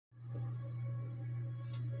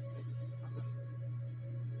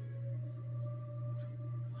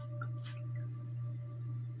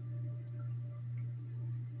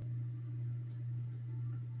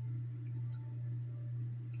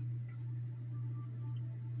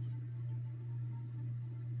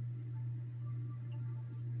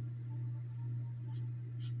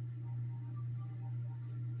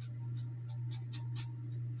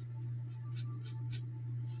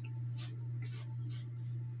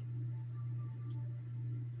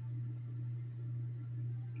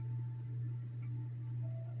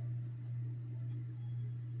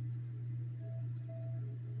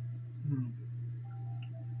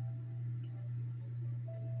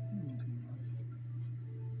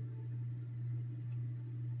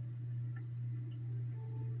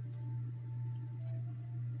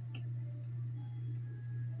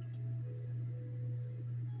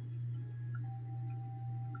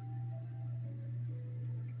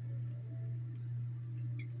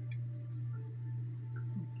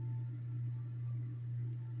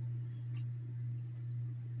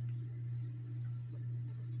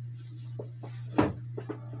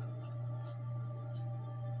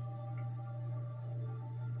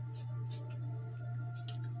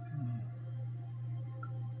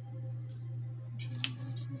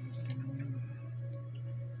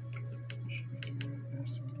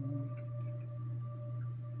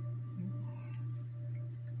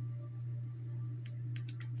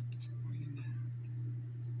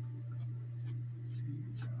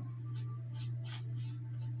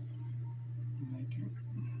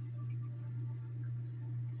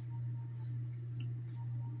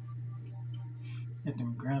Get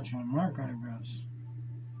them Groucho and Mark eyebrows.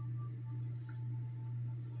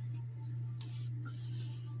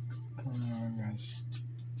 Come on, guys.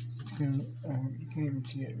 It's gonna, you can't even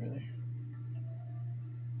see it really.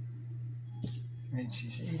 Right,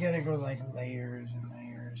 you gotta go like layers and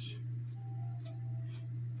layers.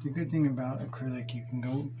 The good thing about acrylic, you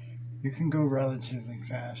can go relatively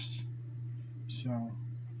fast. So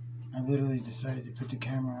I literally decided to put the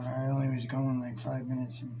camera on. I only was going like 5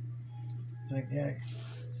 minutes and like, yeah.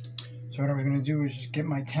 So what I was going to do is just get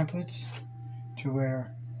my templates to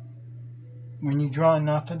where when you draw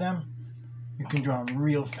enough of them, you can draw them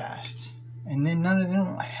real fast. And then none of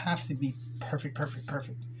them have to be perfect.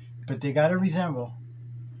 But they got to resemble.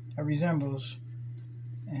 It resembles.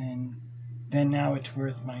 And then now it's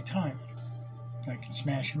worth my time. I can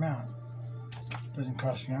smash them out. Doesn't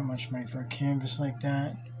cost me that much money for a canvas like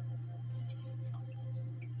that.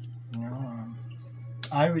 You know,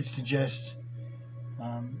 I would suggest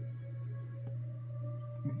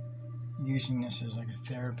using this as like a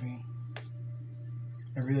therapy.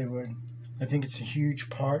 I really would. I think it's a huge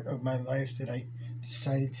part of my life that I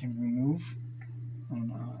decided to remove.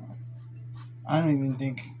 And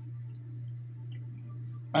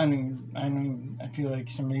I feel like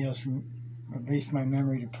somebody else erased my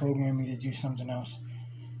memory to program me to do something else.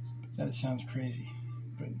 That sounds crazy.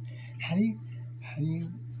 But how do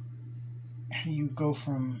you go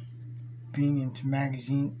from being in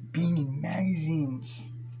magazines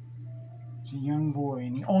as a young boy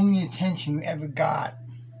and the only attention you ever got,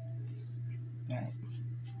 that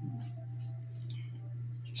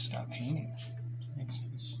just stop painting? Makes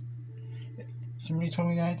sense. Somebody told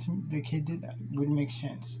me that the kid did that. It wouldn't make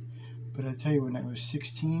sense. But I tell you, when I was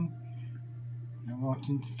 16,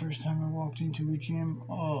 the first time I walked into a gym,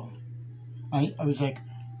 I was like,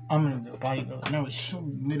 I'm gonna be a bodybuilder. And I was so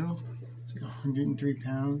little. It's like 103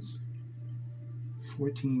 pounds.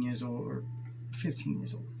 14 years old or 15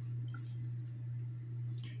 years old.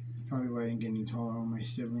 Probably why I didn't get any taller. All my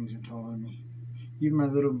siblings are taller than me. Even my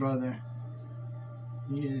little brother,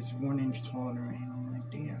 he is 1 inch taller than me. And I'm like,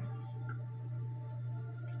 damn.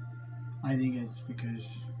 I think it's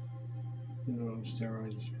because the little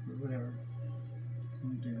steroids or whatever.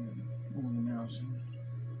 I'm doing older now, so.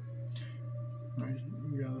 Alright,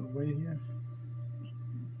 we got a little weight here.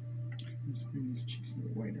 Let's bring these cheeks a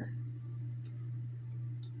little wider.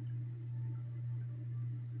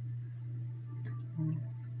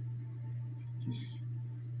 Just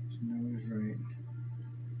his nose right.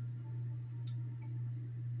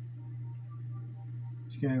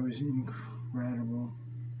 This guy was incredible.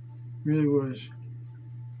 Really was.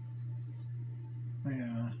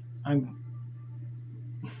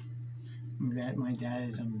 My dad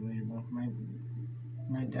is unbelievable. My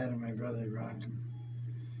dad and my brother rocked him.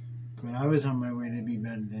 But I was on my way to be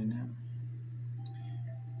better than him.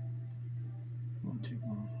 Won't take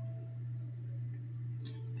long.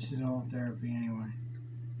 This is all therapy anyway.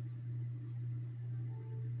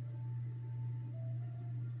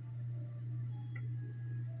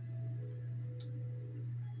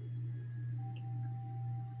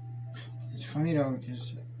 It's funny though,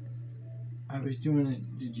 because I was doing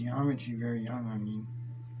the geometry very young,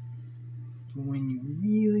 but when you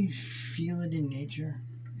really feel it in nature,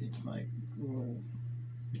 it's like, whoa.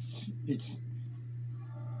 It's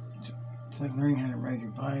like learning how to ride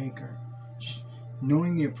your bike, or just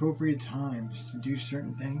knowing the appropriate times to do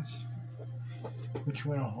certain things, which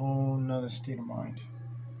went a whole nother state of mind.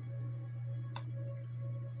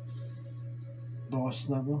 Boss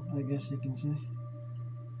level, I guess you can say.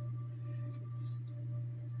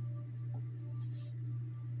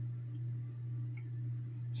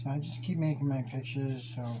 So I just keep making my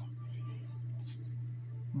pictures, so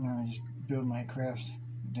I just build my craft.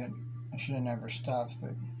 That I should have never stopped,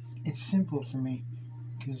 but it's simple for me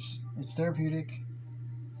because it's therapeutic.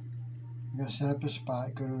 I go set up a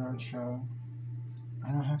spot, go to an art show.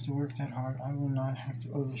 I don't have to work that hard. I will not have to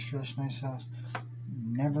overstress myself.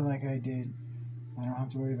 Never like I did. I don't have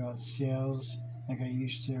to worry about sales like I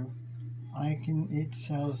used to. It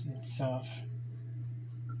sells itself.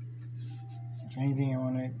 If anything, I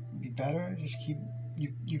want to be better, just keep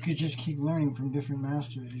you could just keep learning from different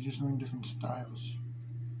masters. You just learn different styles.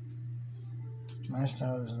 My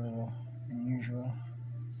style is a little unusual,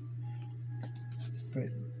 but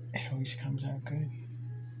it always comes out good.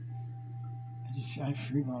 I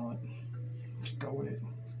freeball it. Just go with it.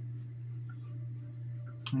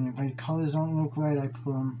 And if my colors don't look right, I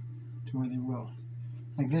put them to where they will.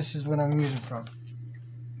 Like this is what I'm using from.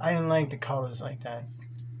 I didn't like the colors like that.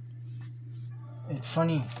 It's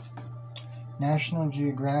funny. National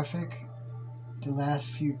Geographic, the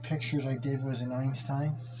last few pictures I did was in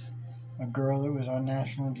Einstein. A girl that was on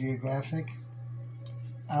National Geographic.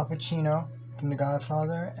 Al Pacino from The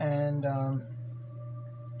Godfather, and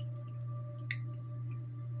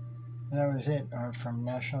that was it from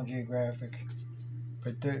National Geographic.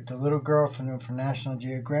 But the little girl from National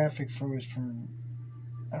Geographic was from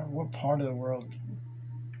I don't know what part of the world.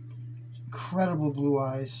 Incredible blue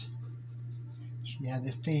eyes. She had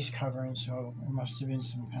the face covering, so it must have been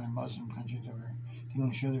some kind of Muslim country to her. They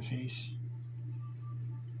didn't show their face.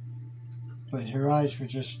 But her eyes were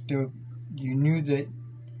just, you knew that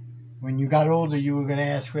when you got older, you were going to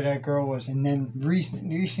ask where that girl was. And then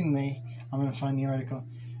recently, I'm going to find the article,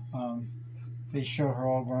 they show her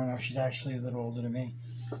all grown up. She's actually a little older than me.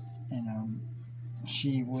 And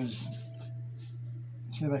she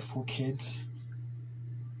had like 4 kids.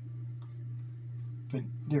 But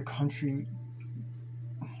their country,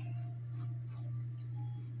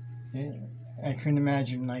 yeah, I couldn't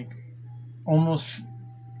imagine, like, almost,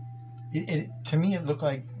 to me it looked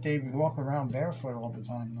like they would walk around barefoot all the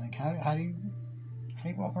time. Like, how do you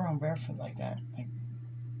walk around barefoot like that? Like,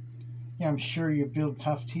 yeah, I'm sure you build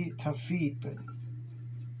tough feet, but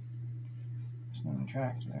it's not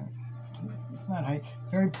attractive. It's not high,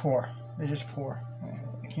 very poor. They're just poor.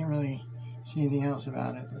 I can't really see anything else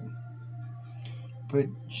about it, but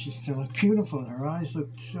she still looked beautiful. Her eyes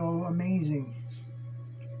looked so amazing.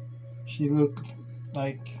 She looked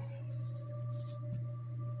like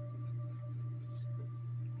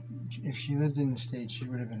if she lived in the States, she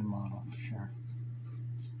would have been a model for sure.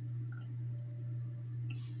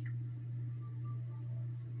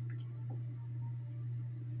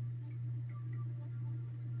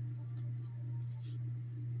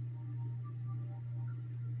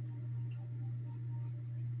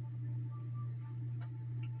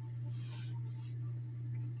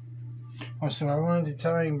 Also, I wanted to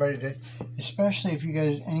tell anybody that, especially if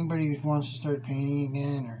anybody who wants to start painting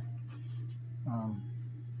again, or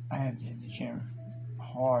I have to hit the gym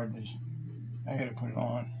hard. I gotta put it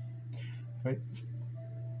on. But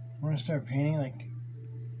I want to start painting. Like,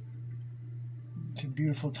 it's a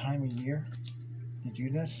beautiful time of year to do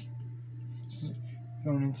this.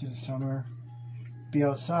 Going into the summer, be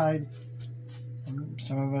outside. And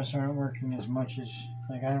some of us aren't working as much as,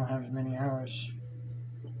 like, I don't have as many hours.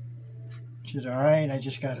 Which is alright. I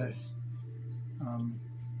just got a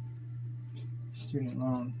student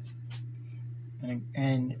loan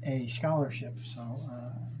and a scholarship, so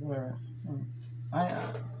whatever.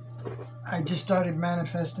 I just started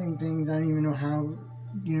manifesting things. I don't even know how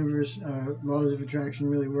universe laws of attraction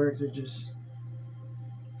really work. It just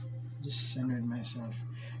centered myself,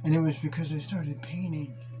 and it was because I started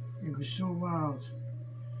painting. It was so wild.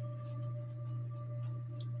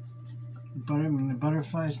 But when the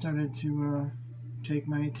butterflies started to take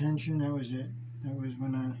my attention, that was it. That was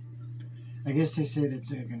when I guess they say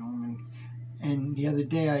that's like an omen. And the other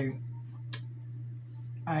day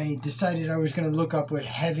I decided I was going to look up what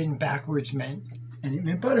heaven backwards meant, and it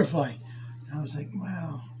meant butterfly. And I was like,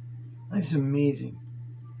 wow, life's amazing.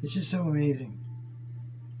 It's just so amazing.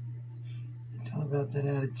 It's all about that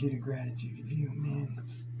attitude of gratitude of you, man.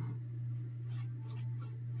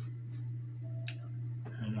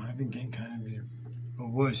 I don't know, I've been getting kind of a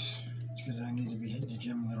wuss. It's because I need to be hitting the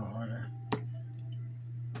gym a little harder.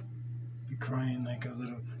 Be crying like a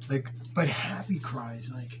little, but happy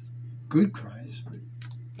cries, like good cries, but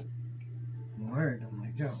I'm worried. I'm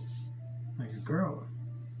like, yo, like a girl.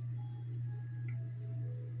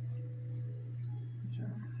 So,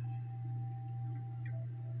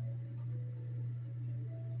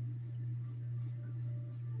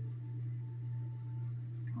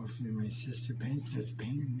 hopefully my sister starts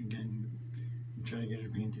painting again. I'm trying to get her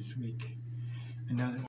paint this week. I know that